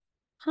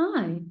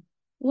Hi,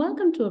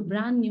 welcome to a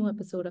brand new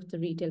episode of the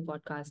Retail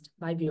Podcast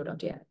by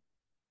View.ai.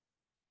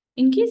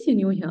 In case you're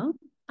new here,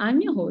 I'm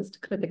your host,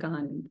 Kritika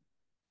Anand.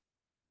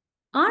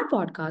 Our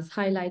podcast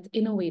highlights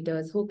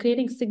innovators who are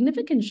creating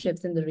significant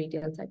shifts in the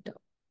retail sector.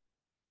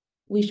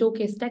 We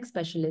showcase tech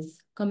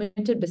specialists,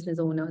 committed business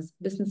owners,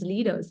 business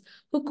leaders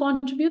who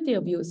contribute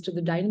their views to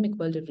the dynamic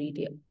world of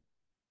retail.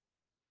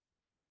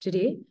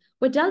 Today,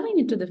 we're delving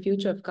into the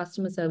future of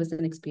customer service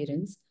and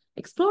experience,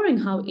 exploring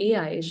how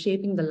AI is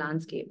shaping the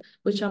landscape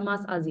with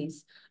Shamas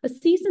Aziz, a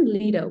seasoned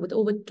leader with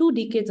over 2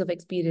 decades of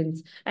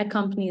experience at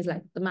companies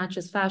like The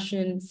Matches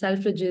Fashion,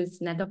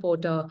 Selfridges,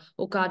 Net-a-Porter,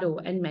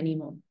 Ocado, and many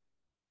more.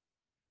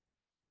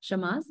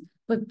 Shamas,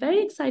 we're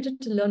very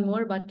excited to learn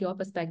more about your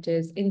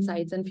perspectives,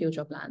 insights, and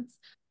future plans.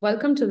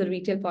 Welcome to the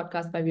Retail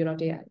Podcast by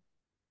View.ai.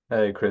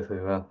 Hey,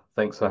 Kritika.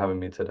 Thanks for having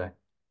me today.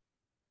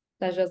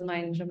 Pleasure's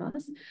mine,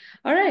 Shamas.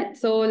 All right,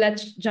 so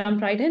let's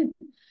jump right in.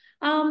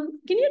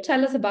 Can you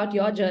tell us about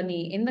your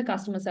journey in the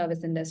customer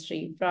service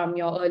industry from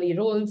your early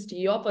roles to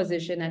your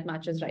position at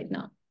Matches right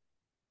now?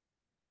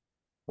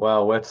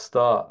 Wow, where to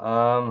start?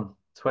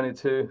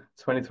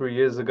 23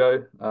 years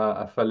ago,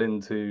 I fell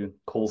into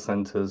call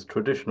centers,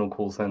 traditional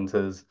call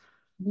centers,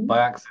 by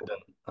Mhm.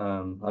 accident.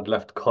 I'd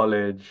left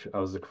college. I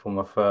was looking for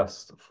my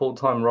first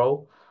full-time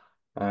role,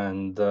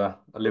 and I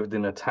lived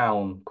in a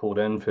town called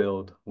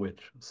Enfield,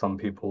 which some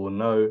people will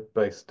know,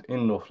 based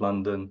in North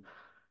London.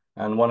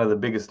 And one of the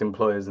biggest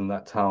employers in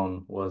that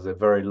town was a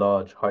very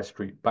large high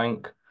street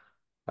bank,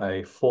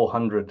 a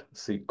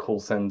 400-seat call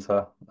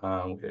center,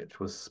 which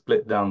was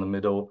split down the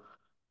middle.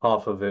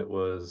 Half of it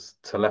was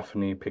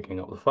telephony, picking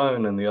up the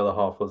phone, and the other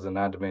half was an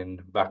admin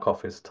back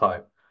office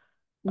type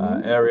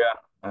Mhm. area.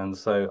 And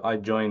so I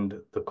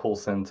joined the call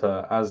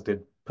center, as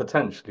did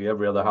potentially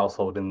every other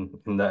household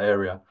in that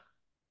area.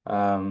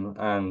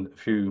 And a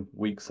few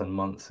weeks and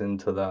months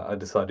into that, I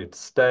decided to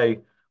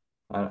stay,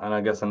 and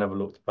I guess I never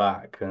looked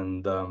back.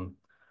 And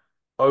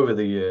over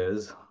the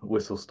years,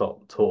 whistle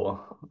stop tour,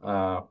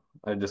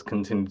 I just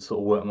continued to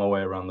sort of work my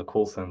way around the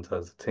call center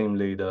as a team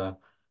leader,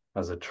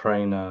 as a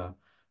trainer.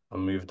 I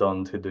moved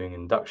on to doing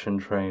induction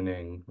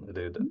training. I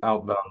did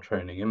outbound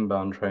training,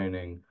 inbound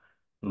training,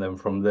 and then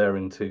from there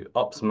into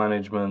ops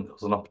management. There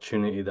was an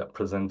opportunity that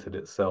presented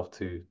itself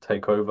to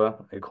take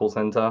over a call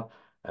center,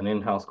 an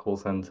in-house call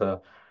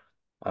center.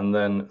 And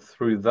then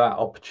through that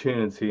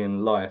opportunity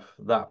in life,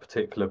 that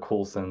particular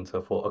call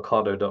center for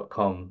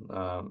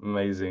Ocado.com,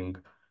 amazing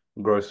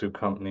grocery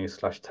company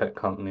slash tech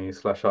company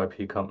slash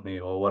IP company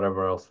or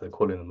whatever else they're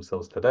calling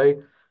themselves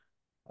today,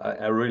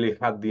 I really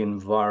had the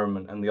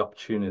environment and the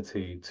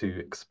opportunity to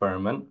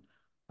experiment.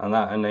 And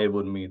that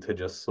enabled me to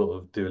just sort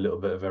of do a little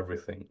bit of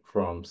everything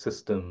from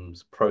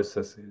systems,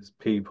 processes,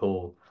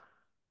 people,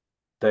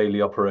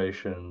 daily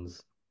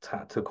operations,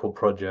 tactical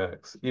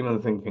projects, even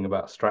thinking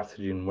about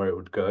strategy and where it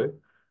would go.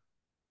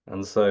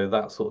 And so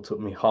that sort of took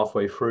me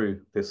halfway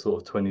through this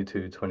sort of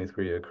 22,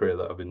 23-year career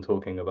that I've been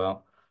talking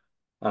about.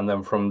 And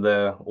then from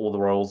there, all the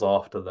roles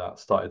after that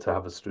started to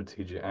have a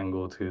strategic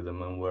angle to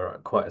them. And we're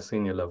at quite a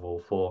senior level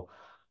for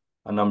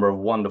a number of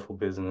wonderful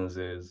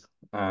businesses.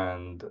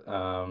 And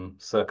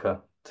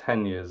circa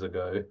 10 years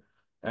ago,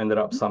 ended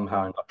up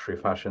somehow in luxury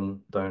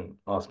fashion. Don't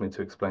ask me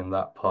to explain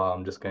that part.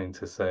 I'm just going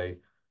to say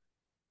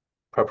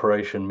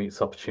preparation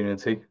meets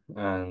opportunity.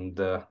 And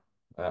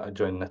I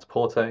joined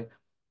Net-a-Porter,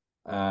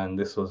 and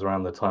this was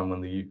around the time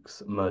when the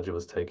Ukes merger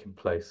was taking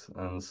place.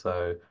 And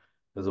so it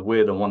was a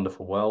weird and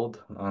wonderful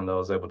world, and I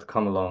was able to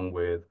come along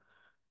with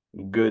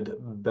good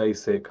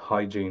basic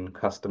hygiene,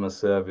 customer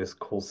service,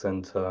 call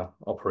center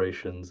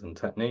operations and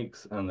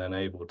techniques, and then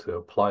able to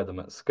apply them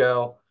at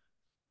scale.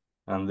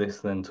 And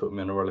this then took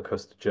me on a roller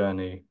coaster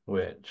journey,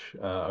 which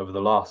over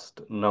the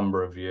last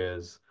number of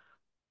years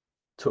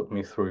took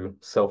me through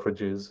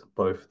Selfridges,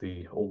 both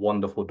the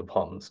wonderful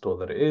department store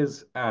that it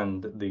is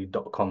and the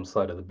 .com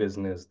side of the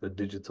business, the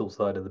digital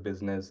side of the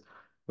business,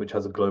 which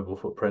has a global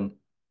footprint.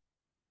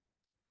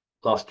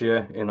 Last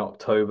year in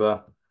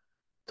October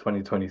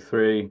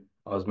 2023,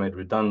 I was made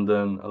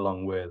redundant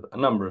along with a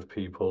number of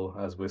people,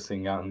 as we're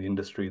seeing out in the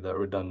industry that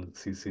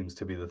redundancy seems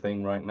to be the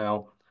thing right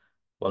now.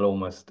 Well,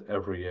 almost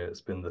every year it's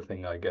been the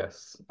thing, I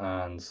guess.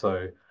 And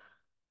so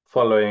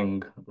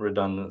following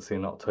redundancy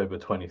in October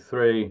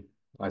 23,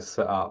 I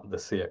set up the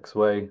CX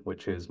Way,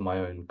 which is my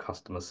own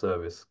customer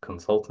service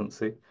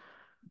consultancy.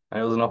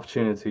 And it was an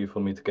opportunity for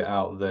me to get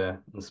out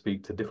there and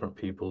speak to different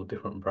people,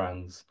 different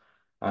brands.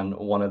 And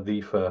one of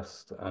the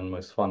first and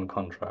most fun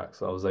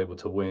contracts I was able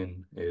to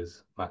win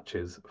is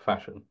Matches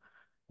Fashion,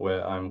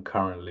 where I'm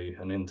currently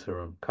an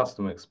interim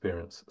customer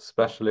experience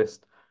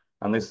specialist.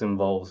 And this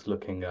involves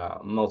looking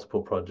at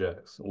multiple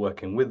projects,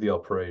 working with the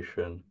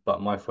operation,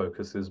 but my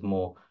focus is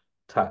more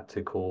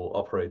tactical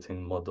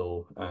operating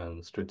model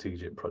and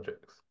strategic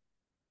projects.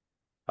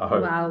 I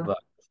hope Wow,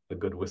 that's a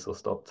good whistle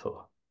stop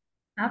tour.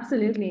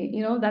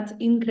 absolutely. That's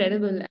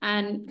incredible.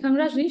 And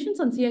congratulations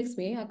on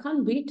CXV. I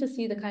can't wait to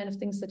see the kind of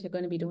things that you're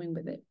going to be doing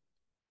with it.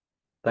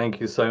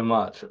 Thank you so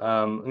much.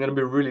 I'm going to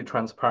be really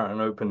transparent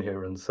and open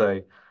here and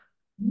say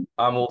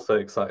I'm also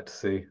excited to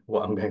see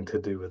what I'm going to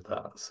do with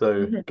that.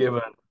 So, Mhm.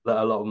 given that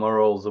a lot of my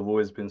roles have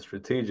always been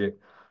strategic,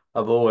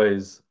 I've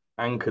always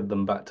anchored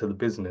them back to the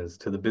business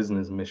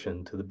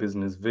mission, to the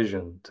business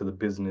vision, to the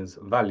business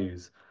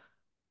values.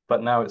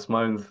 But now it's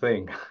my own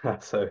thing.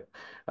 So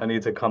I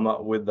need to come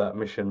up with that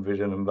mission,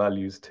 vision, and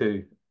values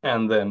too,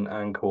 and then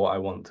anchor what I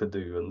want to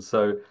do. And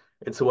so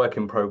it's a work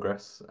in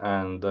progress,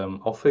 and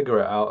I'll figure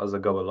it out as I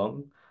go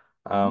along.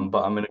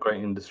 But I'm in a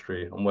great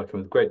industry. I'm working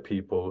with great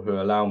people who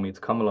allow me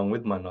to come along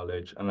with my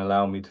knowledge and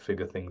allow me to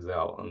figure things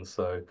out. And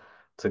so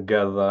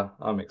together,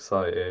 I'm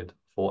excited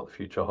for what the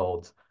future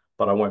holds,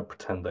 but I won't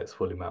pretend that it's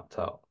fully mapped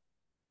out.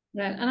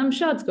 Right. And I'm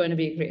sure it's going to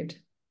be great.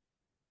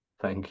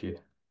 Thank you.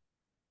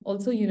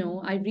 Also,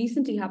 I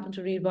recently happened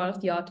to read one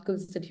of the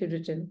articles that you've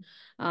written,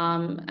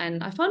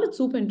 and I found it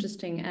super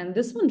interesting. And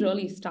this one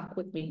really stuck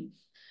with me.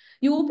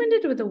 You opened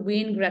it with a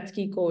Wayne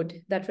Gretzky quote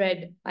that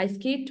read, "I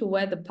skate to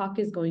where the puck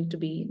is going to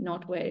be,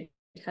 not where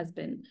it has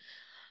been."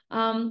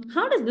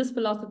 How does this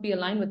philosophy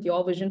align with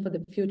your vision for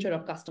the future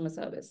of customer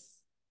service?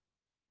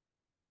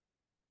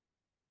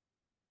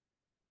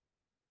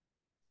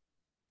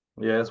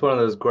 Yeah, it's one of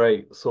those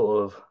great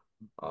sort of,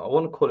 I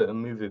want to call it a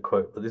movie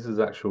quote, but this is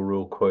actual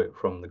real quote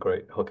from the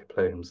great hockey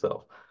player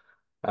himself.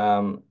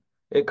 Um,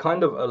 it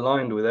kind of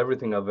aligned with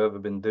everything I've ever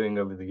been doing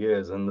over the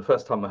years. And the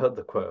first time I heard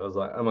the quote, I was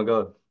like, oh my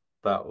God,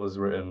 that was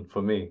written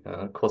for me.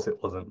 Of course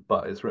it wasn't,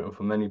 but it's written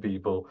for many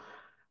people.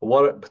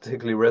 What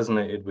particularly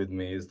resonated with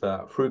me is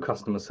that through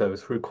customer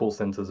service, through call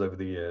centers over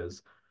the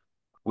years,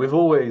 we've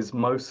always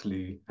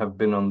mostly have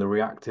been on the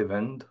reactive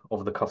end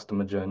of the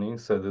customer journey.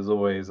 So there's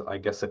always, I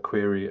guess, a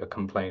query, a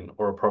complaint,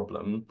 or a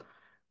problem,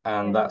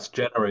 and Yeah. that's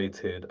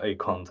generated a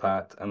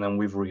contact, and then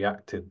we've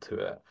reacted to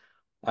it.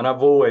 And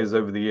I've always,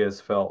 over the years,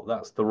 felt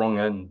that's the wrong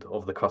end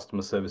of the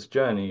customer service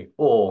journey,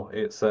 or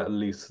it's at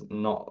least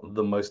not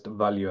the most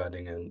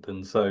value-adding end.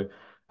 And so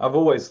I've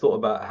always thought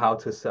about how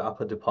to set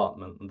up a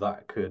department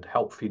that could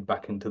help feed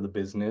back into the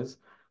business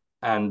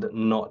and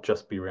not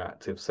just be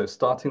reactive. So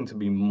starting to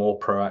be more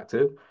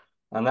proactive.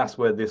 And that's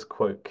where this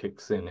quote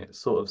kicks in. It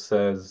sort of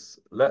says,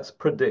 let's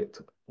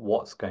predict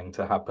what's going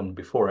to happen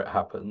before it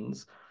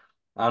happens,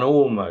 and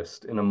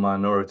almost in a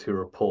minority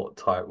report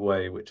type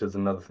way, which is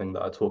another thing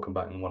that I talk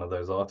about in one of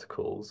those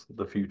articles,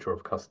 the future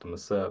of customer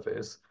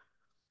service,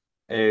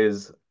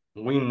 is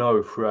we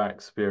know through our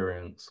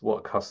experience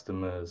what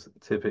customers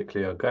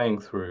typically are going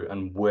through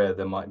and where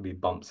there might be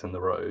bumps in the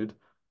road.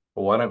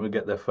 Well, why don't we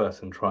get there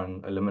first and try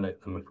and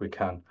eliminate them if we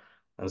can?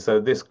 And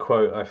so this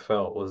quote I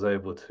felt was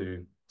able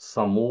to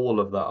sum all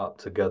of that up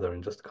together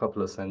in just a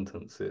couple of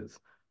sentences,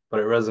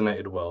 but it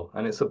resonated well.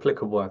 And it's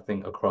applicable, I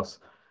think, across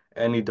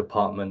any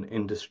department,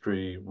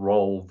 industry,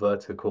 role,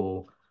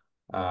 vertical.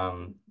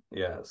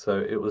 Yeah, so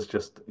it was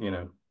just,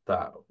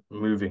 that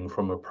moving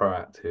from a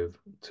proactive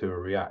to a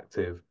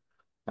reactive.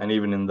 And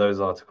even in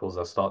those articles,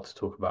 I start to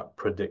talk about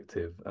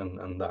predictive,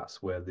 and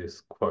that's where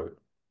this quote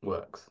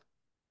works.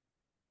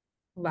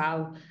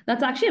 Wow,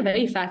 that's actually a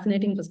very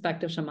fascinating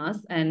perspective,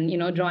 Shamas. And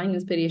drawing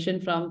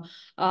inspiration from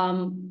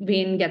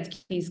Wayne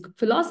Gretzky's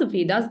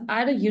philosophy does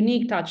add a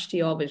unique touch to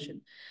your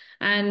vision.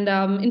 And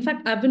in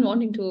fact, I've been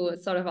wanting to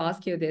sort of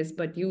ask you this,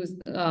 but you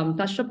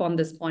touched upon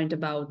this point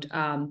about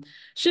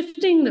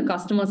shifting the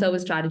customer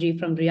service strategy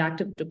from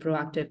reactive to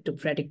proactive to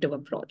predictive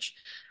approach.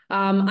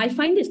 I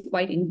find this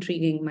quite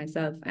intriguing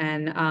myself.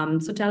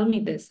 And so tell me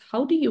this,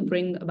 how do you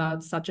bring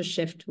about such a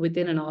shift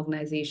within an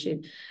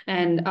organization?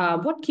 And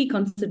what key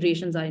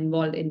considerations are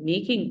involved in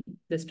making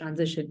this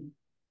transition?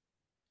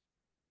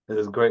 It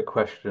is a great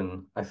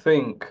question. I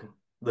think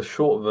the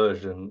short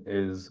version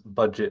is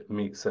budget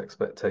meets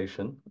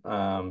expectation.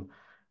 And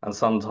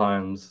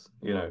sometimes,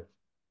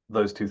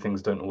 those two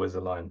things don't always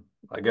align.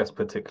 I guess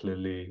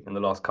particularly in the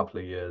last couple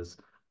of years,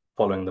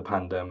 following the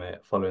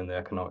pandemic, following the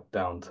economic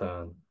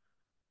downturn,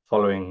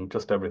 following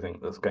just everything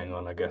that's going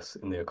on, I guess,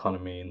 in the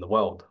economy in the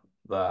world,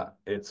 that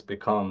it's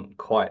become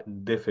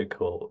quite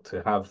difficult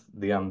to have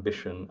the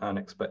ambition and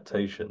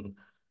expectation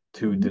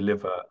to Mhm.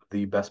 deliver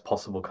the best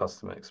possible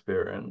customer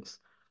experience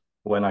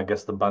when I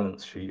guess the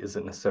balance sheet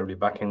isn't necessarily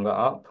backing that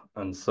up.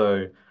 And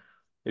so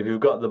if you've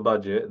got the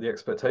budget, the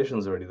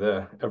expectation's already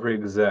there. Every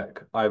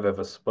exec I've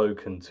ever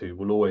spoken to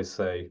will always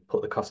say,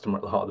 put the customer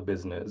at the heart of the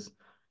business.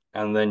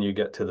 And then you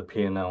get to the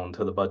P&L and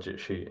to the budget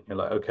sheet. You're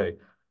like, okay,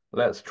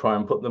 let's try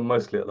and put them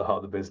mostly at the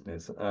heart of the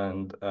business.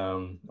 And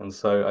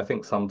so I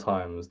think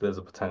sometimes there's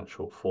a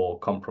potential for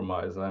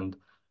compromise. And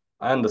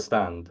I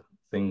understand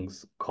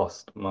things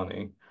cost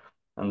money.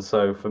 And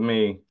so for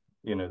me,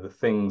 the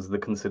things, the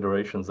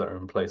considerations that are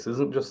in place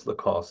isn't just the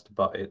cost,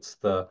 but it's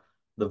the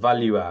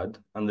value add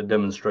and the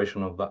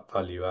demonstration of that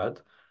value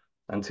add.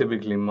 And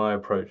typically my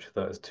approach to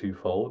that is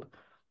twofold.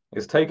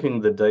 It's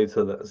taking the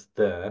data that's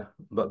there,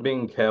 but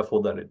being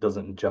careful that it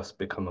doesn't just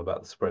become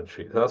about the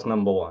spreadsheet. So that's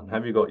number one.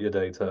 Have you got your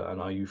data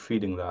and are you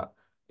feeding that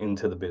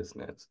into the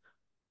business?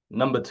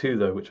 Number two,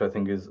 though, which I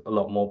think is a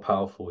lot more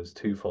powerful, is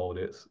twofold.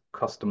 It's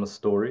customer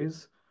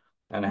stories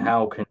and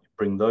how can you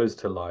bring those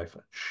to life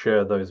and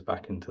share those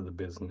back into the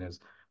business.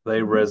 They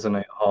Mhm.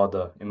 resonate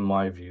harder, in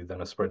my view,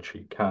 than a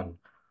spreadsheet can.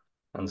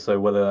 And so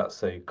whether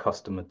that's a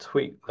customer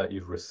tweet that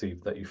you've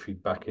received that you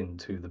feed back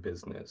into the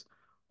business,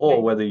 or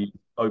Right. whether you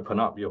open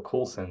up your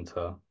call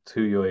center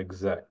to your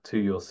exec, to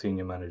your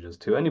senior managers,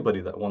 to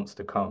anybody that wants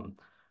to come.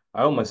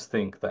 I almost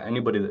think that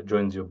anybody that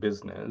joins your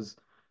business,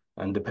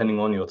 and depending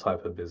on your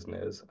type of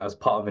business, as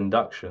part of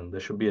induction,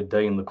 there should be a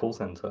day in the call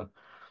center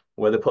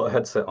where they put a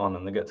headset on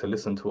and they get to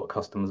listen to what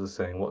customers are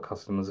saying, what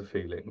customers are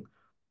feeling,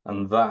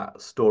 and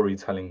that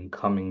storytelling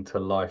coming to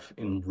life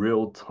in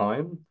real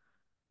time.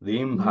 The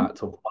Mhm.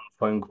 impact of one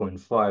phone call in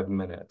 5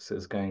 minutes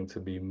is going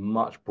to be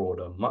much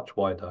broader, much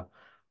wider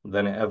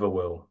than it ever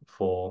will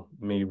for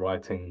me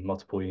writing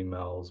multiple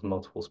emails,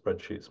 multiple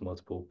spreadsheets,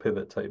 multiple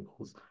pivot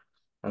tables.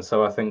 And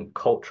so I think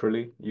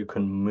culturally, you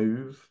can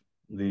move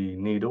the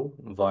needle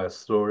via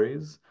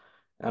stories.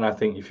 And I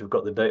think if you've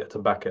got the data to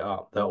back it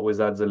up, that always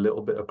adds a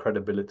little bit of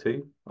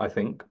credibility, I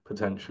think,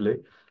 potentially,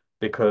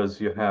 because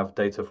you have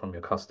data from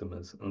your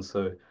customers. And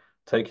so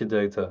take your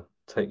data,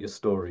 take your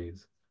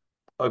stories,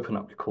 open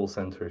up your call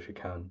center if you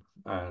can,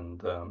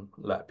 and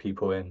let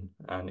people in.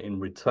 And in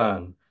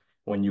return,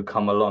 when you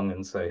come along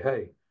and say,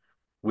 hey,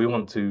 we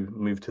want to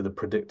move to the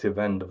predictive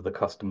end of the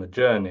customer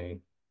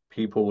journey,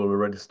 people will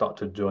already start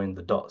to join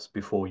the dots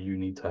before you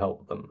need to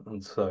help them.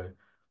 And so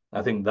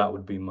I think that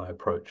would be my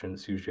approach, and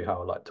it's usually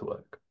how I like to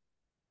work.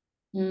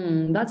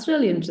 That's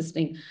really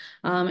interesting.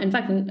 In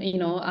fact,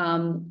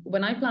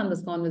 when I planned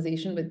this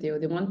conversation with you,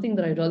 the one thing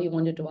that I really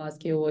wanted to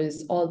ask you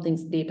was all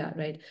things data,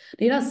 right?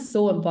 Data is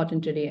so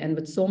important today, and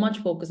with so much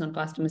focus on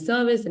customer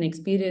service and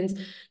experience,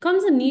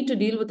 comes a need to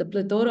deal with a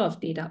plethora of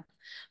data.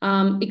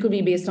 It could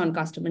be based on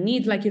customer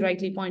needs, like you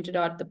rightly pointed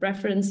out, the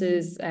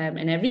preferences,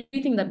 and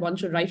everything that one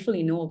should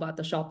rightfully know about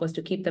the shoppers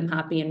to keep them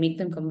happy and make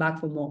them come back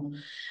for more.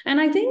 And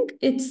I think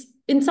it's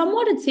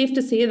safe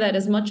to say that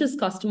as much as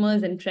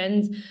customers and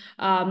trends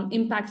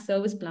impact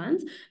service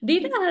plans,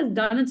 data has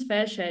done its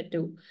fair share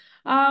too.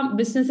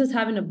 Businesses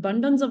have an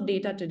abundance of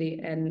data today,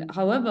 and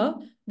however,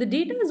 the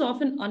data is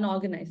often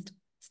unorganized,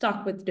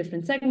 stuck with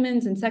different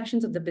segments and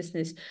sections of the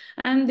business,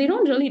 and they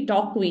don't really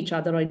talk to each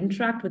other or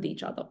interact with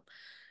each other.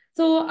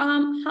 So,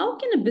 how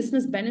can a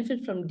business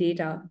benefit from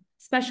data,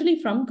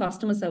 especially from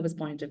customer service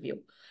point of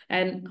view?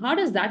 And how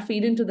does that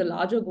feed into the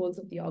larger goals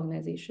of the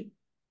organization?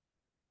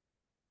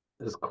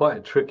 It's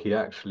quite tricky,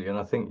 actually, and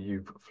I think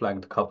you've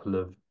flagged a couple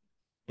of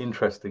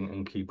interesting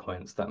and key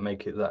points that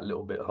make it that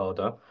little bit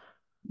harder.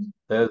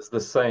 There's the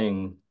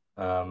saying,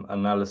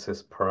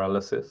 analysis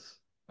paralysis.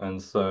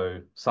 And so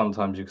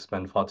sometimes you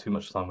spend far too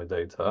much time with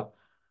data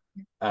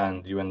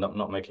and you end up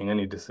not making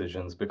any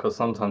decisions because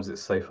sometimes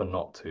it's safer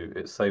not to.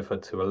 It's safer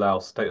to allow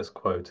status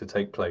quo to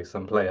take place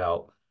and play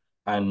out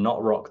and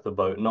not rock the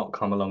boat, not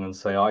come along and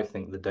say, I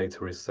think the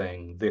data is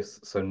saying this,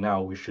 so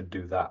now we should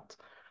do that.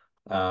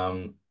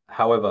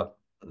 However,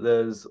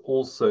 there's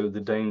also the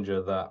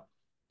danger that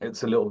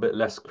it's a little bit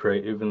less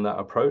creative in that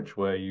approach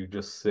where you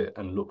just sit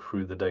and look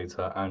through the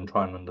data and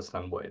try and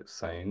understand what it's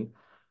saying.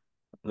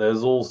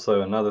 There's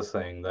also another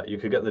saying that you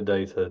could get the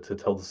data to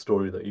tell the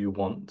story that you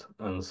want.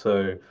 And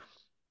so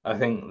I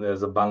think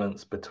there's a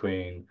balance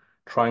between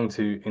trying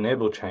to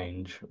enable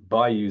change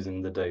by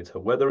using the data,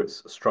 whether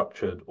it's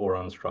structured or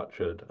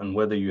unstructured, and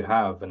whether you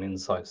have an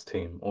insights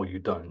team or you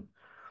don't.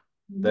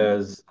 Mhm.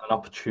 There's an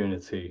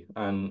opportunity,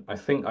 and I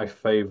think I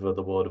favor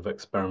the world of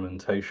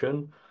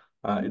experimentation.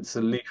 Mhm. It's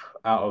a leaf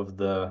out of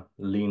the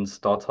Lean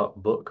Startup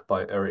book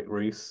by Eric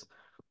Ries.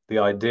 The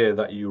idea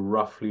that you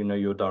roughly know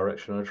your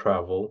direction of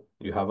travel,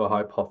 you have a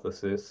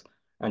hypothesis,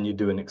 and you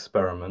do an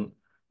experiment.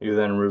 You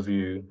then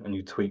review and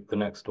you tweak the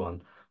next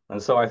one.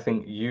 And so I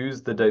think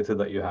use the data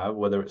that you have,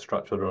 whether it's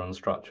structured or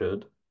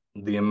unstructured,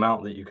 the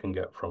amount that you can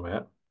get from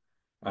it,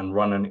 and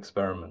run an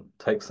experiment.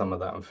 Take some of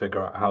that and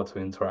figure out how to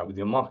interact with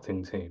your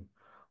marketing team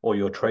or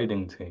your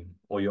trading team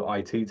or your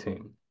IT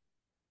team,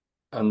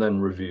 and then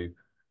review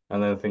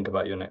and then think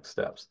about your next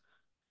steps.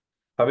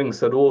 Having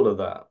said all of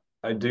that,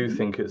 I do Mhm.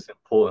 think it's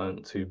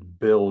important to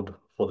build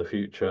for the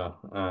future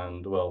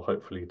and, well,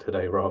 hopefully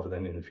today rather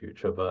than in the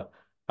future, but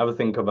have a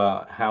think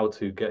about how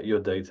to get your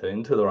data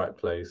into the right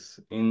place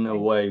in a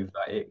Right. way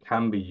that it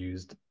can be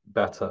used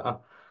better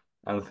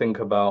and think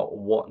about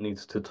what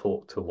needs to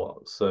talk to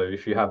what. So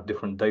if you have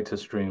different data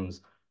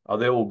streams, are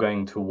they all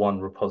going to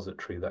one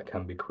repository that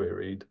can be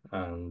queried?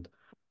 And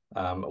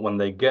when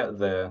they get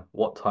there,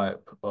 what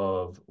type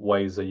of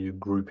ways are you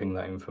grouping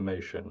that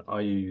information?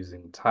 Are you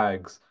using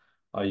tags?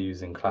 Are you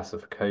using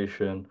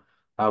classification?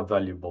 How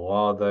valuable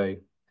are they?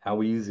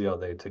 How easy are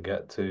they to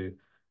get to?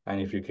 And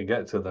if you could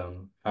get to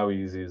them, how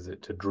easy is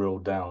it to drill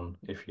down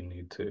if you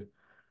need to?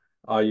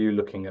 Are you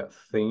looking at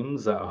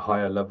themes at a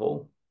higher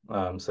level?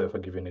 So if I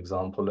give you an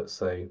example, let's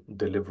say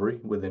delivery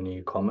within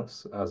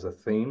e-commerce as a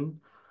theme,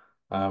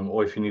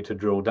 or if you need to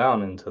drill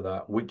down into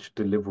that, which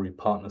delivery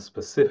partner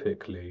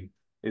specifically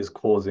is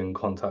causing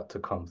contact to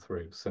come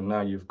through. So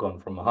now you've gone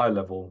from a high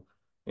level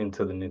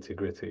into the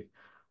nitty-gritty.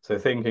 So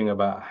thinking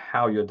about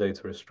how your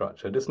data is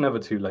structured, it's never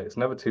too late. It's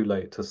never too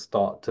late to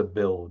start to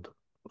build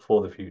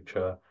for the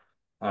future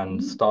and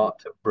Mhm. start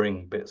to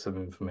bring bits of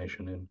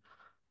information in.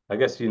 I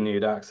guess you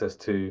need access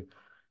to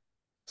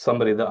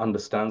somebody that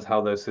understands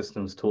how those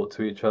systems talk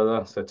to each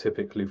other. So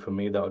typically for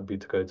me, that would be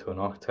to go to an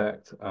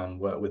architect and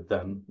work with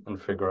them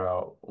and figure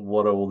out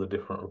what are all the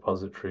different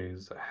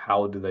repositories,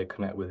 how do they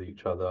connect with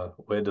each other,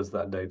 where does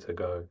that data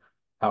go,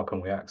 how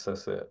can we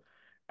access it?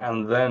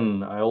 And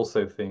then I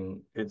also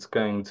think it's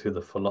going to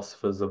the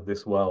philosophers of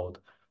this world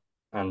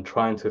and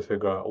trying to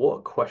figure out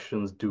what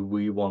questions do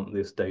we want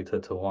this data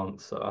to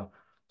answer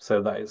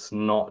so that it's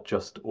not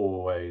just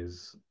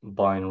always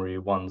binary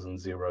ones and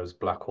zeros,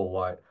 black or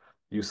white.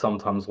 You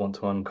sometimes want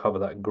to uncover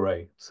that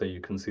gray so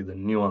you can see the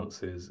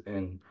nuances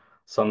in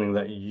something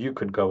that you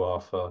could go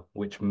after,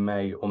 which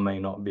may or may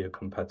not be a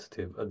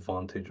competitive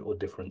advantage or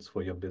difference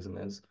for your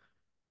business.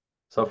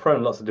 So I've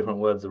thrown lots of different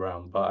words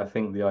around, but I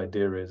think the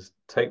idea is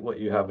take what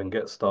you have and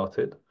get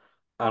started,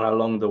 and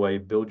along the way,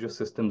 build your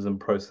systems and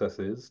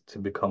processes to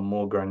become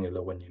more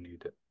granular when you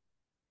need it.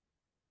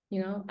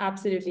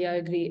 Absolutely, I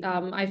agree.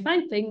 I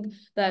find think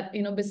that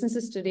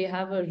businesses today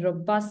have a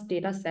robust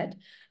data set,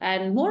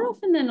 and more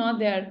often than not,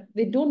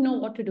 they don't know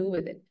what to do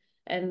with it.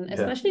 And Yeah.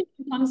 especially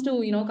when it comes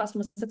to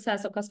customer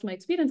success or customer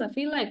experience, I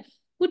feel like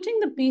putting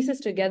the pieces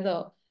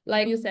together,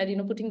 like you said,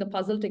 putting the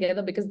puzzle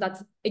together, because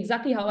that's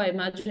exactly how I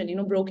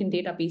imagine broken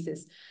data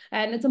pieces.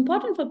 And it's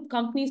important for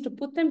companies to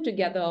put them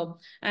together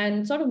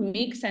and sort of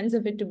make sense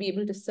of it to be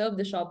able to serve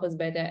the shoppers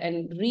better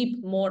and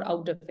reap more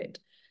out of it.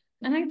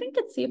 And I think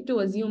it's safe to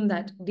assume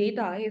that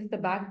data is the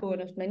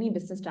backbone of many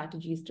business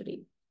strategies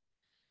today.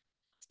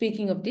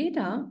 Speaking of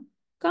data,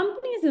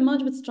 companies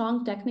emerge with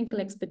strong technical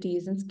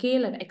expertise and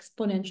scale at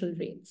exponential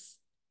rates.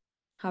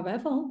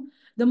 However,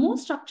 the more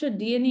structured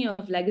DNA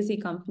of legacy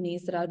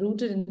companies that are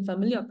rooted in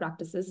familiar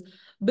practices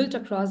built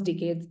across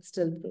decades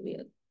still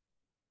prevail.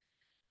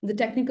 The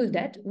technical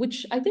debt,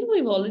 which I think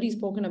we've already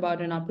spoken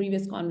about in our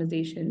previous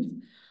conversations,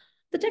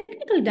 the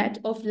technical debt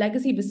of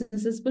legacy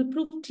businesses will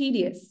prove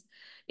tedious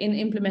in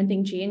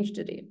implementing change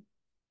today.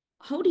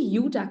 How do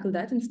you tackle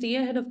that and stay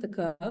ahead of the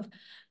curve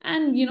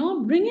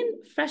and bring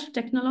in fresh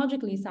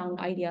technologically sound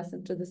ideas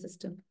into the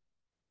system?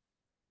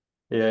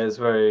 Yeah, it's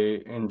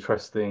very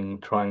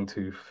interesting trying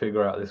to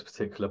figure out this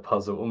particular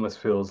puzzle. It almost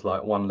feels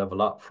like one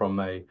level up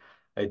from a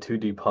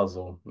 2D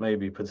puzzle.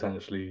 Maybe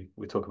potentially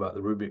we talk about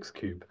the Rubik's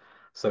Cube.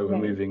 So we're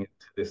Right. moving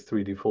into this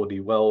 3D, 4D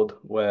world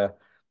where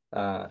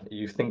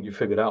you think you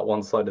figured out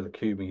one side of the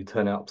cube and you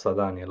turn it upside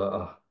down, you're like,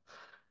 oh.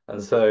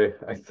 And so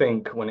I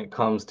think when it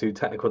comes to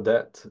technical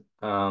debt,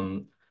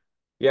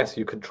 yes,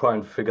 you could try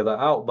and figure that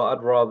out, but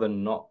I'd rather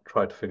not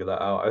try to figure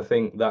that out. I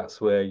think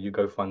that's where you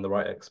go find the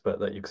right expert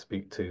that you can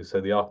speak to.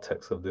 So the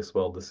architects of this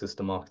world, the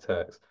system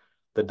architects,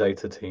 the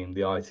data team,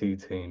 the IT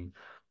team,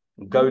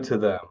 go Mhm. to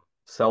them,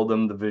 sell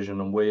them the vision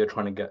and where you're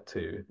trying to get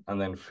to,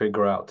 and then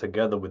figure out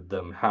together with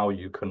them how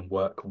you can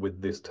work with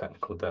this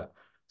technical debt.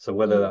 So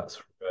whether Mm. that's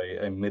through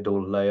a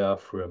middle layer,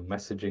 through a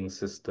messaging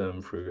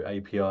system, through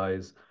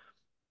APIs,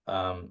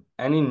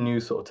 any new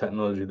sort of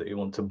technology that you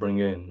want to bring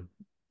in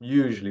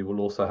usually will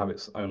also have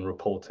its own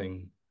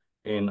reporting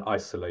in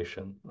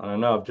isolation. And I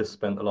know I've just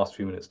spent the last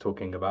few minutes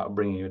talking about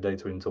bringing your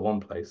data into one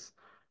place,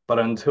 but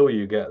until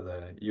you get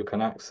there, you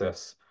can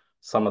access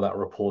some of that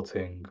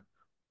reporting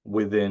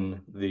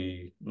within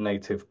the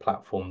native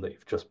platform that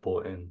you've just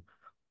brought in.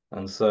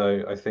 And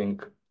so I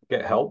think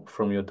get help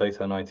from your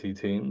data and IT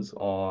teams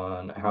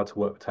on how to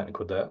work with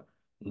technical debt.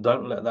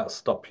 Don't let that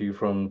stop you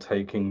from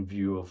taking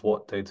view of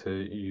what data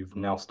you've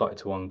now started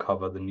to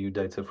uncover, the new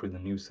data through the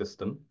new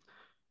system.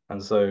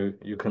 And so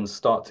you can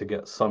start to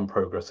get some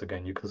progress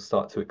again. You can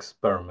start to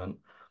experiment.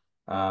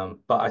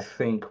 But I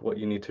think what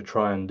you need to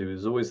try and do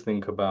is always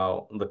think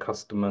about the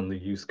customer and the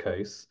use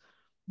case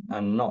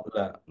and not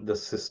let the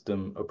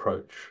system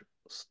approach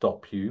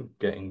stop you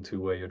getting to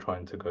where you're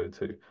trying to go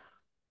to.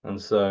 And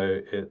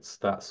so it's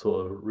that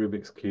sort of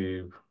Rubik's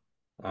Cube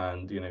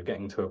and,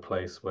 getting to a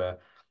place where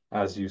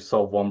as you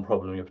solve one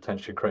problem, you're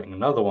potentially creating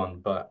another one.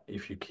 But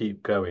if you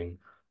keep going,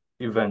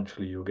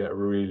 eventually you'll get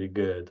really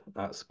good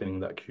at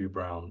spinning that cube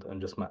round and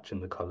just matching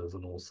the colors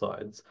on all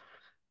sides.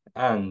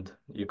 And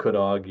you could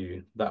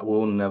argue that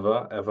will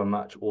never ever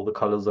match all the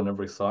colors on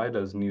every side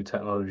as new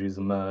technologies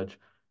emerge,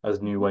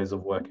 as new ways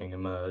of working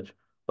emerge.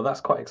 But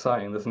that's quite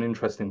exciting. That's an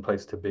interesting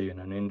place to be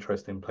and an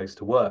interesting place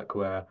to work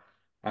where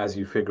as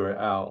you figure it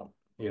out,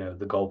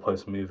 the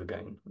goalposts move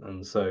again.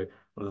 And so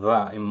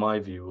that, in my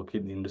view, will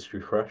keep the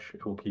industry fresh.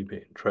 It will keep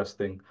it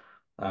interesting.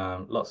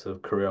 Lots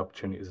of career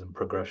opportunities and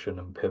progression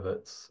and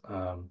pivots.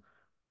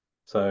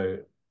 So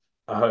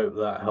I hope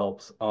that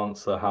helps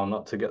answer how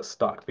not to get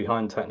stuck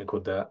behind technical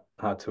debt,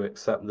 how to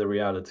accept the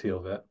reality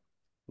of it,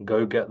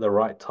 go get the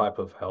right type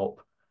of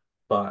help.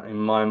 But in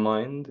my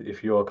mind,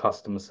 if you're a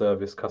customer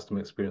service, customer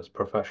experience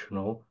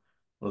professional,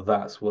 well,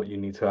 that's what you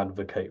need to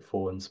advocate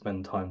for and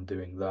spend time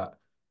doing that.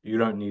 You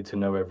don't need to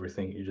know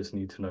everything, you just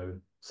need to know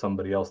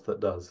somebody else that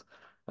does.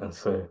 And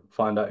so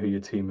find out who your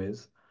team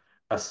is,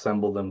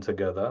 assemble them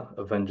together,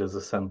 Avengers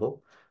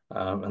assemble,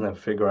 and then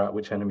figure out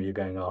which enemy you're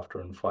going after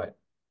and fight.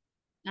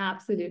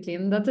 Absolutely.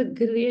 And that's a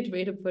great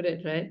way to put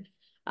it, right?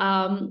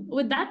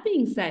 With that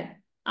being said,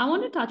 I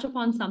want to touch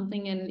upon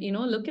something and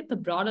look at the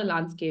broader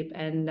landscape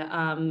and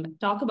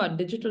talk about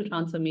digital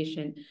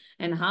transformation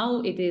and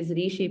how it is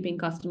reshaping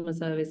customer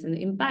service and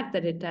the impact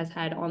that it has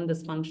had on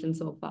this function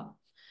so far.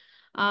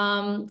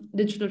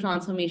 Digital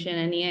transformation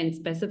and AI in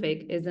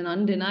specific is an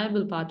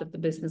undeniable part of the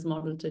business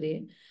model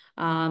today,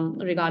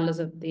 regardless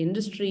of the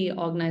industry,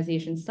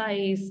 organization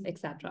size,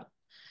 etc.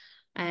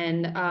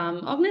 And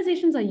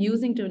organizations are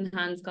using to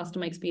enhance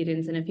customer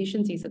experience and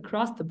efficiencies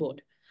across the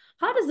board.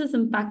 How does this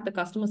impact the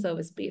customer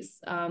service space?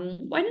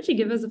 Why don't you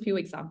give us a few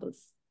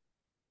examples?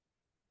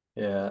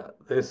 Yeah,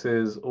 this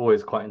is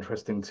always quite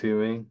interesting to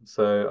me.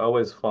 So I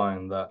always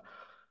find that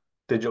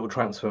digital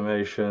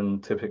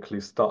transformation typically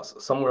starts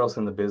somewhere else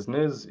in the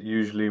business,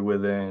 usually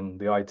within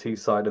the IT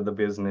side of the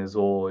business,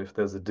 or if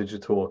there's a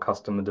digital or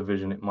customer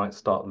division, it might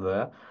start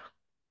there.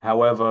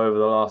 However, over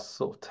the last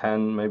sort of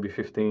 10, maybe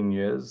 15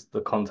 years,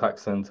 the contact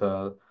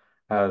center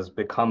has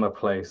become a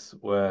place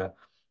where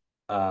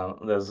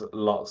there's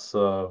lots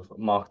of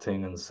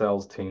marketing and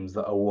sales teams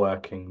that are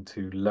working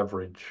to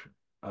leverage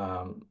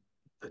um,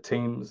 the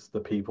teams, the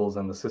peoples,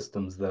 and the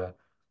systems there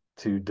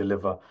to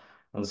deliver.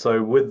 And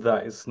so, with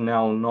that, it's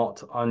now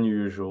not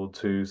unusual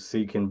to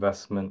seek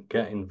investment,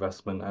 get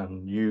investment,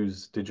 and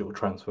use digital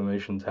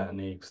transformation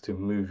techniques to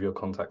move your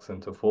contact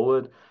center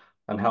forward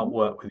and help Mhm.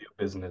 work with your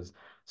business.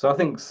 So I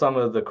think some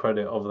of the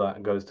credit of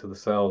that goes to the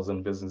sales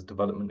and business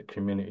development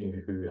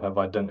community who have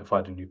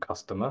identified a new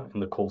customer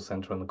in the call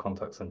center and the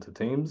contact center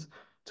teams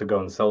to go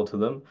and sell to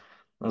them.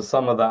 And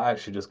some of that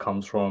actually just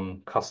comes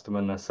from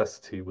customer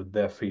necessity with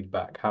their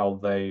feedback, how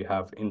they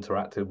have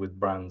interacted with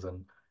brands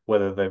and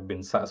whether they've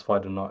been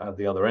satisfied or not at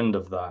the other end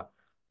of that.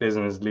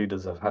 Business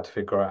leaders have had to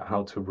figure out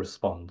how to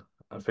respond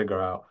and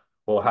figure out,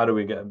 well, how do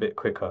we get a bit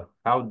quicker?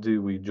 How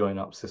do we join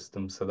up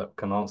systems so that we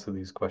can answer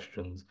these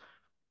questions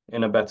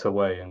in a better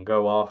way and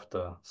go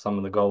after some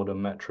of the golden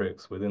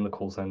metrics within the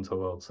call center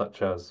world,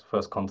 such as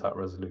first contact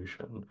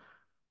resolution.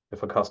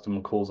 If a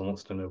customer calls and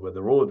wants to know where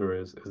their order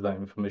is that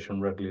information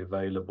readily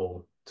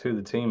available to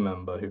the team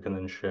member who can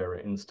then share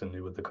it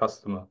instantly with the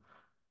customer?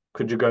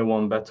 Could you go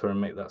one better and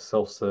make that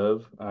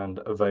self-serve and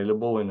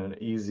available in an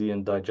easy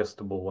and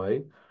digestible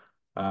way?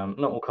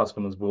 Not all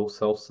customers will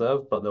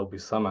self-serve, but there'll be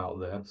some out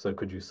there. So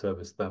could you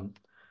service them?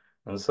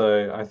 And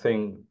so I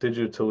think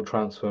digital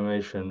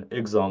transformation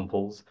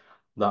examples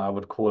that I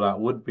would call out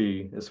would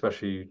be,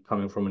 especially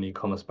coming from an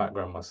e-commerce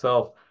background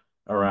myself,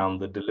 around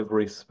the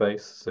delivery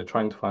space. So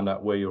trying to find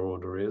out where your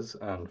order is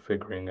and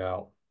figuring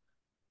out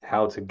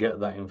how to get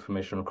that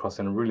information across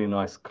in a really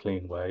nice,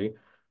 clean way.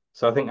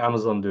 So I think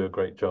Amazon do a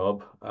great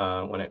job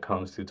when it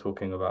comes to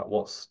talking about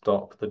what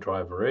stop the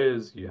driver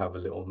is. You have a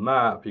little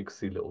map, you can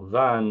see a little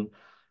van,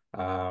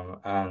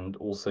 and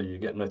also you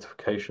get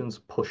notifications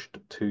pushed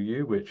to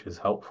you, which is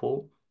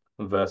helpful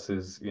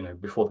versus,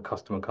 before the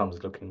customer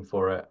comes looking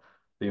for it,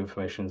 the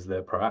information is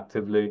there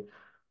proactively.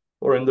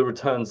 Or in the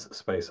returns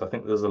space, I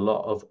think there's a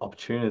lot of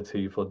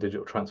opportunity for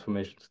digital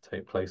transformation to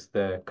take place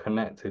there,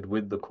 connected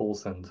with the call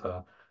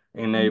center,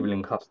 Mhm.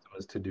 enabling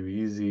customers to do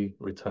easy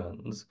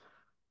returns.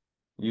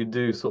 You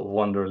do sort of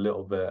wonder a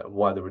little bit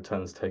why the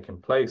return's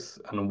taking place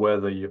and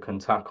whether you can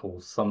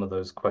tackle some of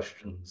those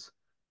questions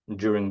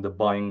during the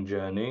buying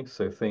journey.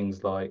 So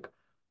things like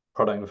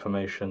product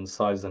information,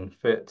 size and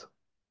fit,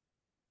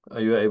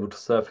 are you able to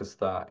surface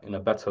that in a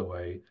better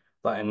way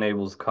that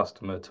enables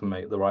customer to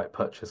make the right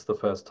purchase the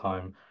first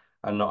time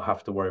and not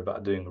have to worry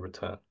about doing a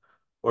return?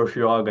 Or if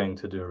you are going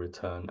to do a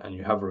return and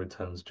you have a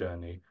returns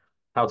journey,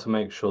 how to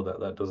make sure that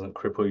that doesn't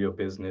cripple your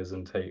business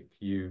and take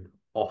you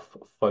off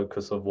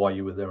focus of why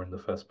you were there in the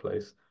first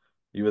place.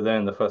 You were there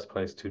in the first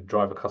place to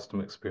drive a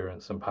customer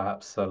experience and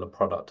perhaps sell a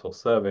product or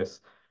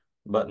service,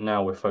 but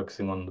now we're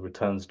focusing on the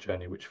returns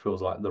journey, which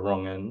feels like the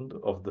wrong end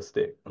of the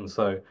stick. And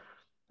so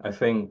I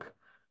think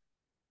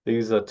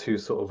these are two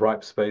sort of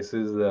ripe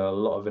spaces. There are a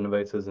lot of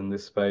innovators in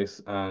this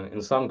space, and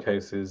in some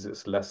cases,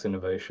 it's less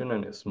innovation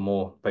and it's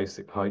more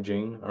basic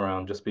hygiene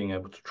around just being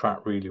able to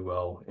track really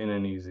well in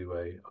an easy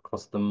way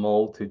across the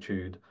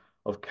multitude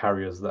of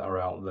carriers that are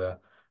out there.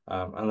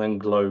 And then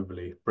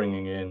globally,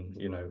 bringing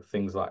in,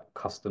 things like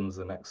customs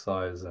and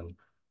excise and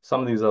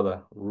some of these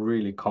other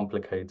really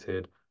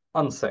complicated,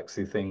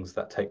 unsexy things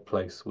that take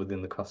place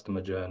within the customer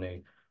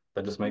journey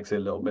that just makes it a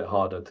little bit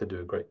harder to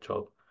do a great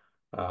job.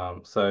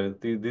 So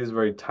these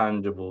very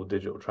tangible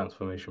digital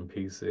transformation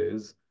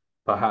pieces,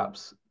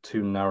 perhaps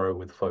too narrow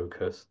with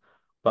focus,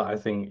 but I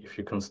think if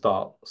you can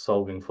start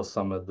solving for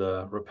some of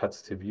the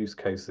repetitive use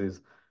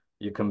cases,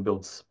 you can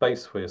build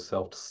space for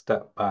yourself to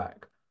step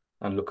back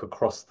and look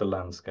across the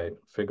landscape,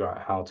 figure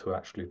out how to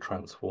actually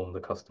transform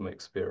the customer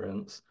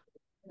experience.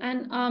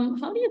 And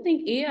how do you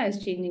think AI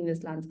is changing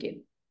this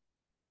landscape?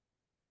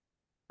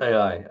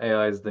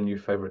 AI is the new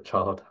favorite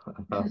child.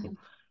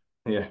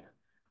 Yeah.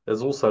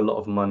 There's also a lot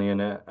of money in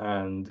it,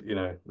 and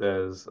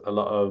there's a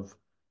lot of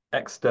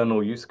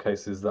external use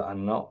cases that are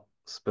not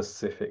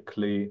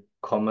specifically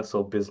commerce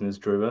or business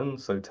driven.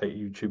 So take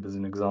YouTube as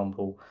an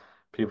example.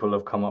 People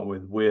have come up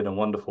with weird and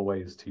wonderful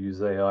ways to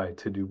use AI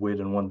to do weird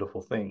and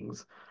wonderful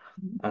things.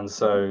 And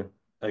so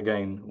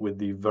again, with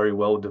the very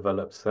well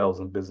developed sales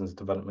and business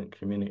development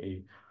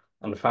community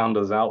and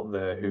founders out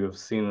there who have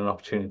seen an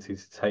opportunity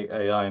to take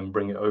AI and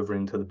bring it over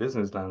into the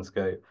business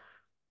landscape,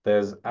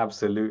 there's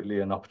absolutely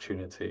an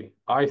opportunity.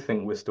 I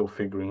think we're still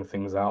figuring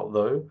things out,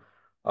 though.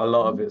 A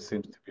lot of Mhm. it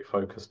seems to be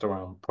focused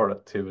around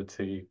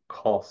productivity,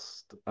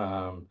 cost,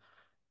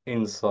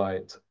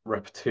 insight,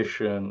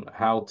 repetition,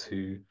 how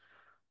to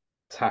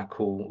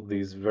tackle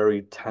these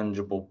very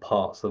tangible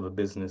parts of a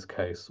business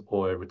case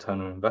or a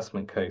return on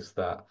investment case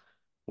that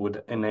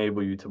would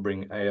enable you to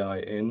bring AI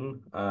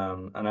in.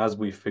 And as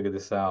we figure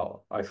this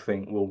out, I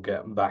think we'll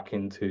get back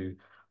into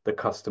the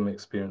customer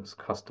experience,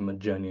 customer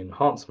journey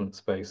enhancement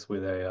space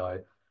with AI.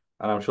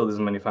 And I'm sure there's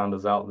many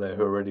founders out there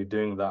who are already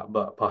doing that,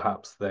 but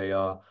perhaps they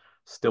are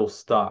still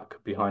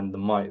stuck behind the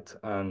might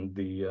and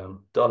the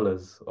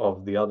dollars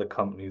of the other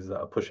companies that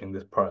are pushing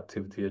this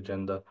productivity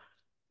agenda.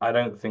 I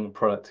don't think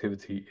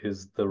productivity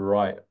is the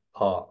right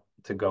part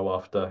to go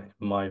after,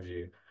 in my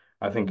view.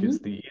 I think it's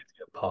Mhm. the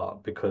easier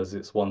part because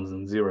it's ones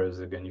and zeros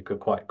again. You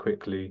could quite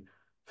quickly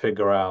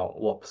figure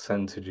out what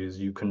percentages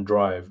you can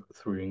drive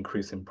through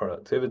increasing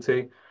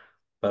productivity.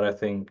 But I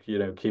think,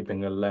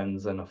 keeping a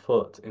lens and a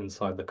foot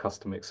inside the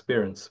customer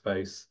experience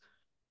space,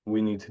 we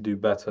need to do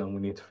better and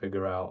we need to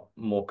figure out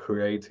more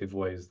creative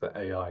ways that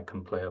AI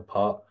can play a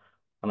part.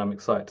 And I'm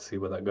excited to see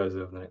where that goes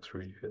over the next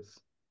few years.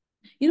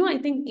 I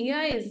think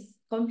AI is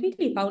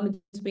completely found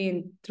its way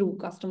in through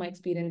customer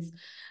experience,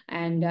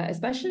 and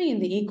especially in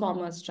the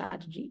e-commerce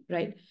strategy,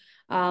 right?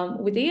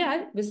 With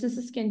AI,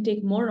 businesses can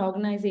take more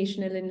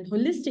organizational and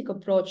holistic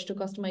approach to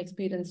customer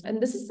experience,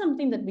 and this is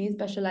something that we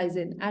specialize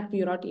in at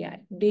Purot AI,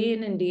 day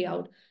in and day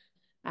out.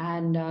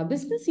 And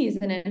businesses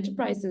and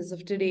enterprises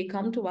of today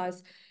come to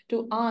us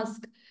to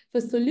ask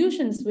for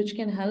solutions which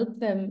can help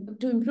them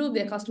to improve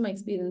their customer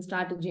experience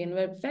strategy. And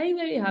we're very,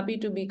 very happy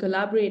to be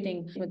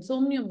collaborating with so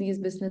many of these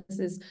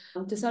businesses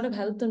to sort of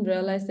help them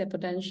realize their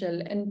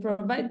potential and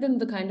provide them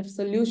the kind of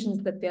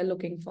solutions that they're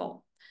looking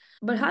for.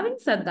 But having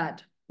said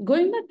that,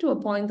 going back to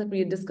a point that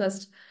we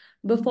discussed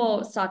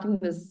before starting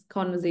this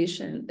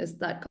conversation, is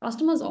that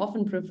customers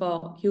often prefer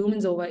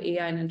humans over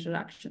AI in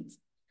interactions.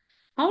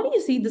 How do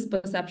you see this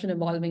perception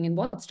evolving, and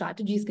what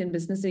strategies can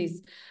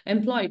businesses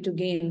employ to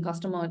gain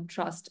customer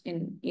trust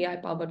in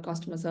AI-powered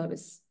customer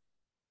service?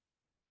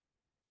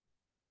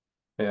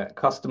 Yeah,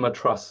 customer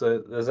trust.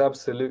 So there's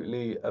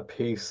absolutely a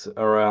piece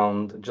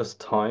around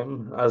just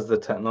time as the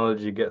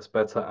technology gets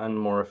better and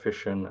more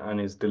efficient and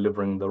is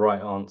delivering the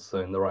right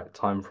answer in the right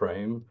time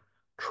frame.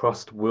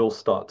 Trust will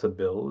start to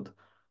build.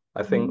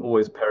 I think Mhm.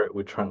 always pair it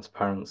with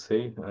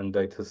transparency and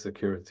data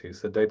security.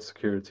 So data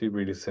security,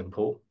 really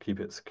simple, keep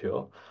it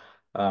secure.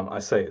 I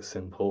say it's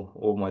simple.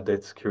 All my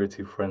data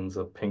security friends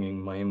are pinging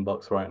my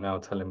inbox right now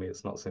telling me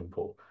it's not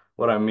simple.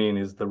 What I mean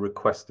is the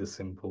request is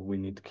simple. We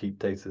need to keep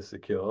data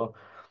secure.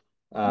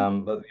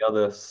 But the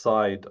other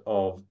side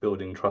of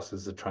building trust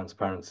is the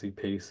transparency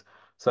piece.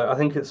 So I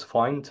think it's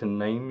fine to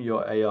name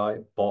your AI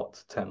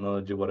bot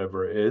technology,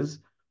 whatever it is,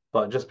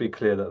 but just be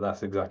clear that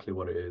that's exactly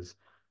what it is.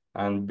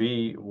 And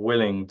be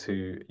willing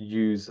to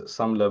use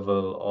some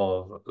level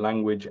of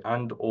language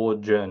and or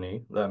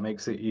journey that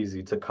makes it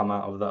easy to come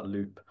out of that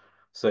loop.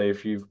 So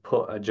if you've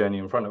put a journey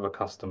in front of a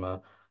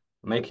customer,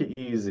 make it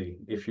easy.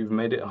 If you've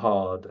made it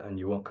hard and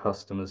you want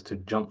customers to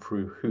jump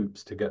through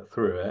hoops to get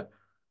through it,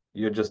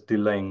 you're just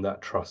delaying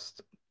that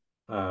trust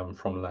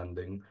from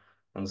landing.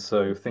 And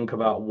so think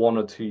about one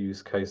or two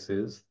use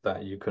cases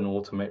that you can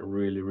automate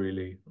really,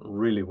 really,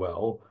 really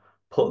well.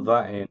 Put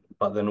that in,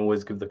 but then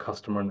always give the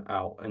customer an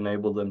out,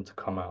 enable them to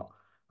come out.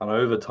 And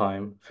over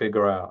time,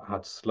 figure out how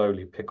to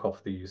slowly pick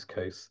off the use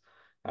case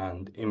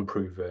and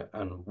improve it.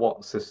 And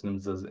what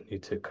systems does it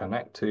need to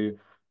connect to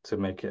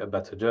make it a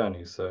better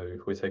journey? So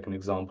if we take an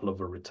example of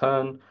a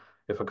return,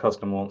 if a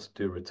customer wants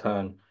to do a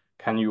return,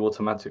 can you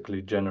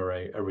automatically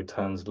generate a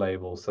returns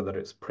label so that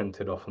it's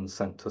printed off and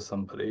sent to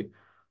somebody?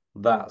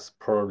 That's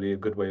probably a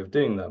good way of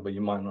doing that, but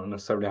you might not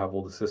necessarily have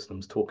all the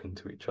systems talking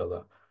to each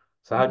other.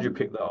 So how do you Mhm.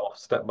 pick that off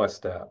step by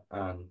step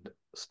and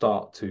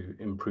start to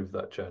improve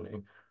that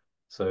journey?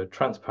 So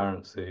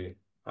transparency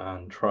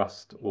and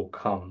trust will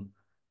come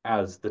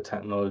as the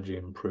technology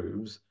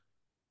improves,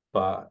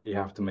 but you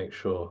have to make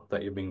sure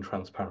that you're being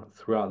transparent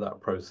throughout that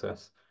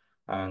process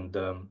and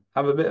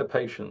have a bit of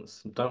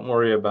patience. Don't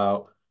worry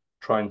about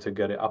trying to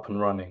get it up and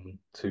running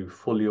to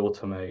fully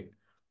automate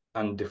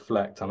and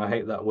deflect. And I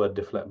hate that word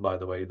deflect, by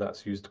the way.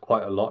 That's used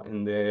quite a lot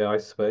in the AI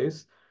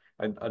space.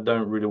 I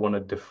don't really want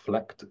to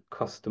deflect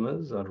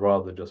customers. I'd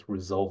rather just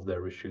resolve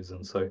their issues.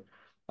 And so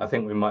I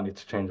think we might need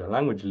to change our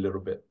language a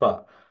little bit,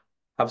 but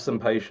have some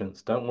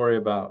patience. Don't worry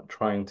about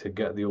trying to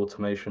get the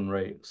automation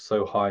rate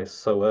so high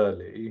so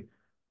early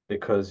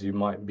because you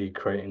might be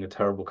creating a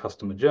terrible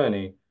customer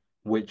journey,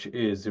 which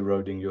is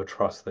eroding your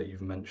trust that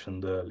you've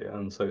mentioned earlier.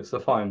 And so it's a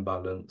fine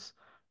balance,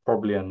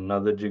 probably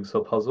another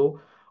jigsaw puzzle,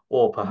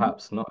 or Mhm.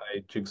 perhaps not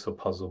a jigsaw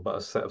puzzle, but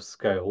a set of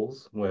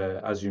scales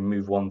where as you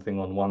move one thing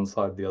on one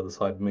side, the other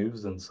side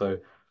moves. And so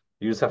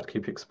you just have to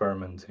keep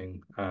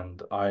experimenting.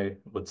 And I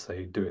would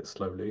say do it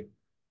slowly.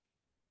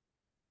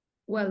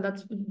 Well,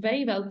 that's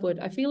very well put.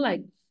 I feel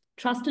like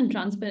trust and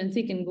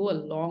transparency can go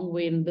a long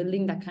way in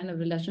building that kind of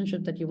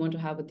relationship that you want to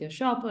have with your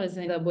shoppers.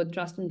 And both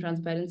trust and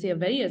transparency are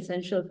very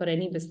essential for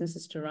any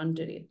businesses to run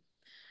today.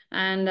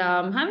 And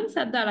having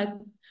said that,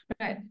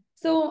 right.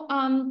 So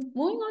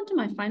moving on to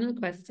my final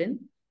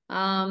question,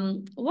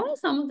 what are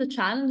some of the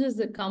challenges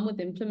that come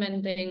with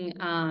implementing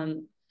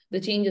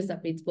the changes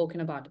that we'd spoken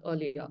about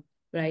earlier,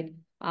 right?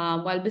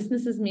 While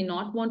businesses may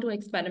not want to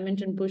experiment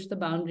and push the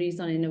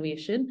boundaries on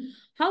innovation,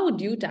 how would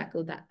you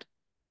tackle that?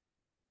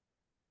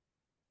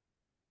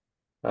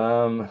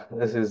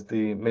 This is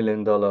the $1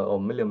 million or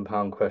 £1 million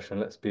question.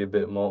 Let's be a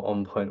bit more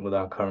on point with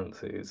our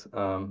currencies.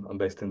 I'm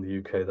based in the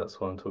UK, that's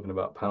why I'm talking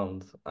about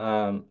pounds.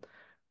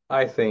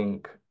 I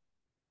think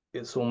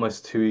it's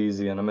almost too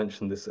easy, and I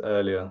mentioned this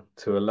earlier,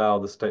 to allow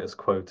the status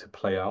quo to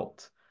play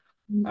out.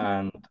 Mhm.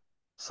 And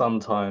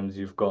sometimes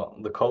you've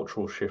got the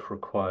cultural shift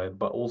required,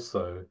 but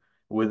also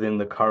within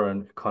the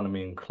current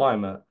economy and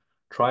climate,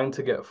 trying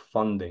to get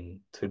funding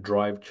to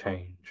drive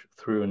change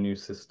through a new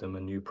system, a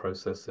new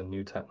process, a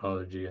new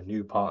technology, a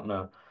new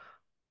partner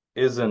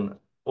isn't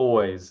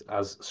always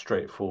as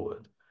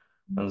straightforward.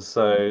 And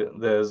so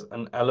there's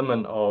an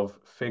element of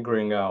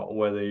figuring out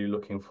whether you're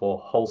looking for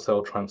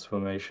wholesale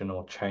transformation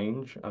or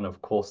change. And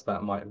of course,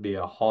 that might be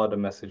a harder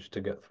message to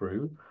get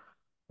through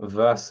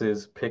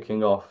versus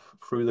picking off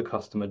through the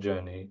customer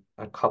journey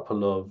a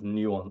couple of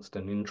nuanced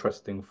and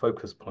interesting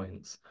focus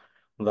points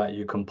that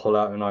you can pull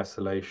out in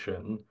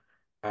isolation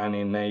and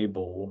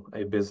enable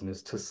a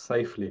business to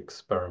safely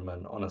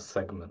experiment on a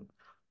segment.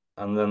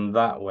 And then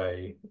that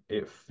way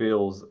it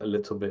feels a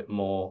little bit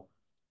more,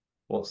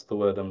 what's the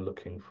word I'm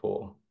looking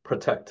for?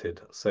 Protected,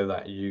 so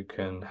that you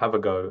can have a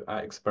go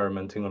at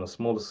experimenting on a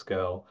smaller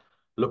scale,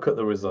 look at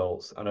the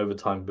results, and over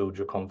time build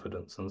your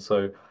confidence. And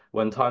so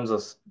when times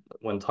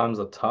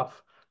are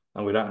tough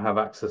and we don't have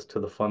access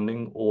to the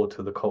funding or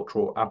to the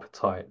cultural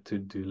appetite to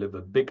deliver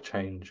big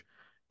change,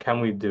 can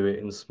we do it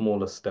in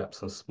smaller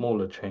steps and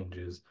smaller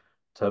changes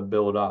to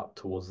build up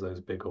towards those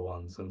bigger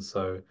ones? And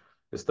so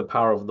it's the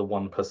power of the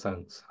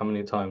 1%. How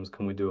many times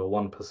can we do a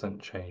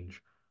 1%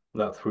 change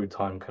that through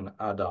time can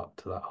add up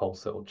to that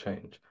wholesale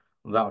change?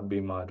 That would be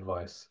my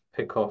advice.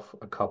 Pick off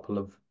a couple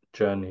of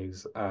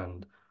journeys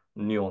and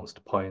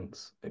nuanced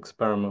points,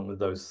 experiment with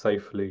those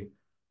safely,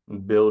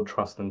 build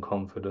trust and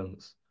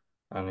confidence,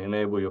 and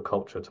enable your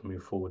culture to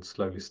move forward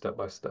slowly, step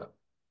by step.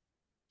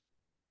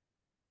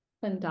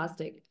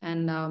 Fantastic.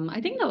 And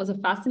I think that was a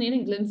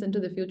fascinating glimpse into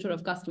the future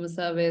of customer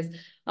service,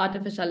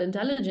 artificial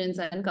intelligence,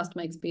 and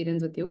customer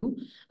experience with you.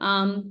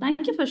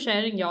 Thank you for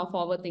sharing your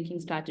forward-thinking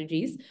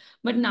strategies.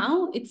 But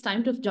now it's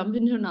time to jump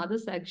into another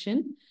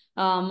section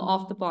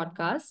of the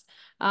podcast.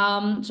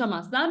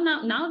 Shamas,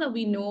 now that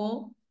we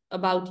know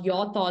about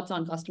your thoughts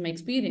on customer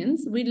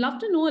experience, we'd love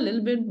to know a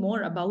little bit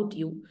more about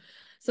you.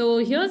 So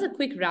here's a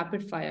quick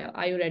rapid fire.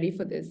 Are you ready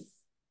for this?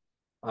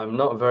 I'm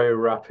not very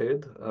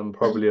rapid. I'm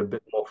probably a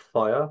bit more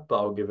fire, but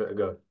I'll give it a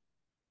go.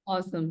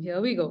 Awesome. Here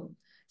we go.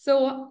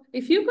 So,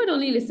 if you could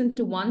only listen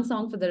to one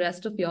song for the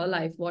rest of your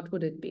life, what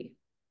would it be?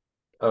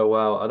 Oh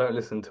wow, I don't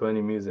listen to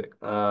any music.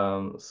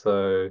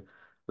 So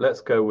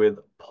let's go with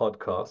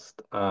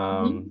podcast.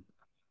 Mhm.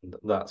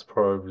 That's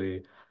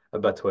probably a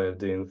better way of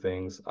doing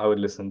things. I would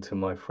listen to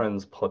my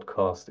friend's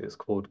podcast. It's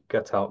called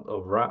Get Out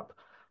of Rap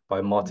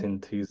by Martin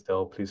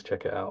Teasdale. Please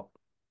check it out.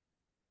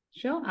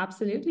 Sure,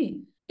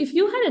 absolutely. If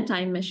you had a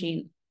time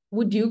machine,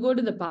 would you go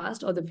to the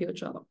past or the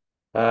future?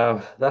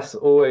 That's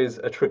always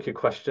a tricky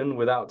question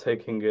without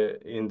taking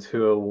it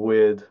into a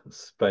weird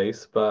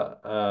space. But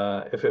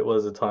if it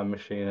was a time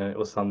machine and it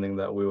was something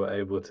that we were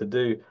able to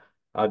do,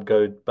 I'd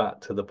go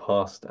back to the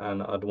past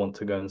and I'd want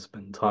to go and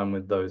spend time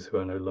with those who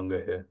are no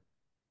longer here.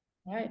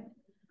 All right.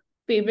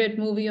 Favorite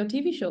movie or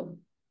TV show?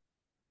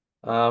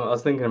 I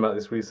was thinking about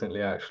this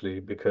recently actually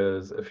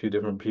because a few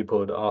different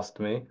people had asked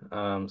me.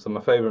 So my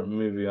favorite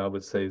movie I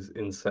would say is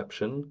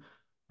Inception,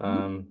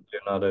 Mhm.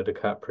 Leonardo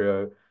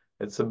DiCaprio.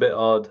 It's a bit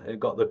odd. It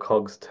got the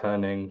cogs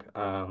turning.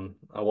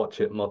 I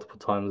watch it multiple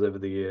times over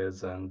the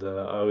years, and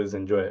I always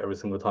enjoy it every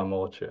single time I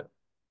watch it.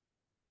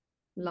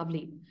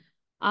 Lovely.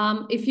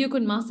 If you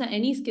could master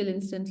any skill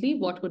instantly,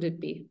 what would it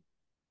be?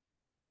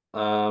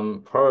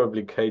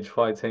 Probably cage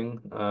fighting.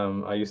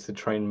 I used to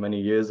train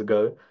many years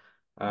ago,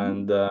 Mhm.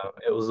 and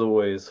it was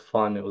always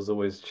fun. It was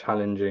always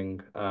challenging.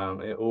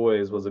 It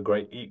always was a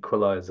great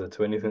equalizer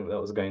to anything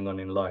that was going on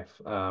in life.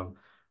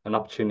 An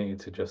opportunity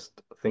to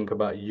just think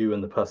about you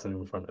and the person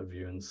in front of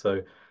you. And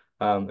so,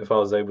 if I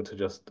was able to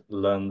just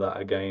learn that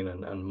again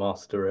and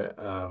master it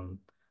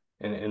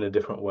in a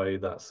different way,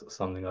 that's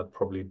something I'd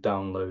probably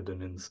download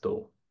and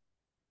install.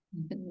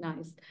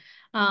 Nice.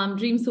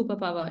 Dream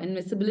superpower,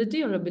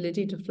 invisibility or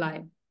ability to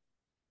fly?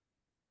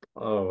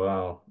 Oh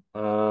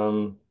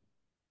wow.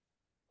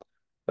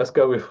 Let's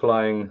go with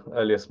flying.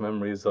 Earliest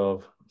memories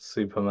of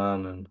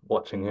Superman and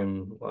watching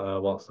him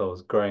whilst I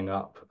was growing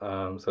up.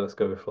 So let's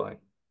go with flying.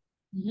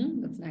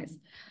 That's nice.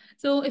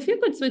 So, if you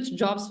could switch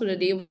jobs for a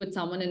day with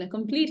someone in a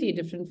completely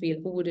different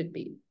field, who would it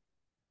be?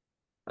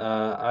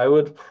 I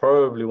would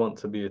probably want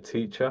to be a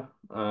teacher.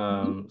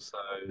 Mhm. So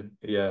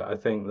yeah, I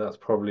think that's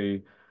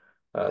probably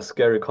a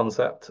scary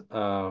concept,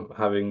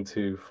 having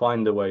to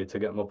find a way to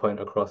get my point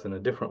across in a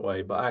different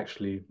way, but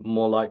actually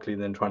more likely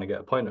than trying to get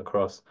a point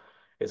across,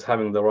 it's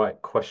having the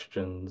right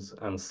questions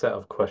and set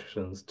of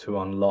questions to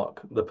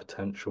unlock the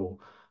potential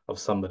of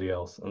somebody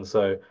else. And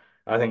so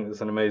I think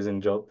it's an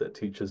amazing job that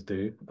teachers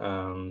do,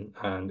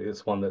 and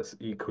it's one that's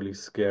equally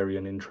scary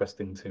and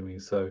interesting to me.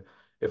 So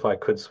if I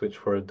could switch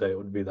for a day, it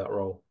would be that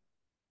role.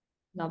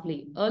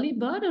 Lovely. Early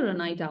bird or a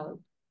night owl?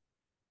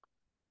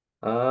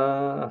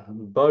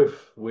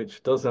 Both,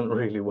 which doesn't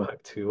really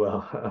work too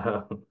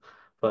well.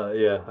 But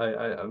yeah,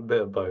 a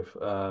bit of both.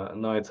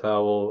 Night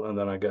owl, and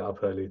then I get up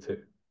early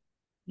too.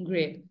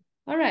 Great.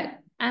 All right.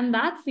 And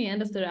that's the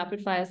end of the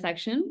rapid fire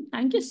section.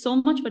 Thank you so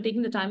much for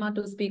taking the time out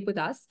to speak with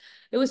us.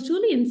 It was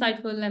truly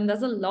insightful, and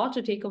there's a lot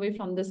to take away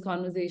from this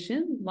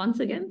conversation. Once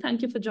again,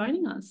 thank you for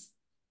joining us.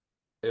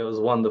 It was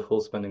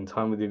wonderful spending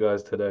time with you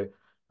guys today.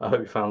 I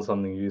hope you found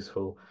something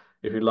useful.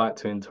 If you'd like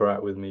to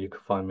interact with me, you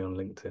can find me on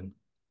LinkedIn.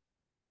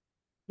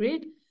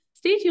 Great.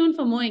 Stay tuned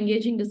for more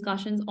engaging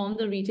discussions on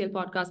the Retail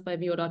Podcast by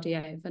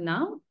Vio.ai. For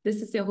now,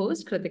 this is your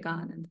host, Kritika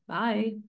Anand. Bye.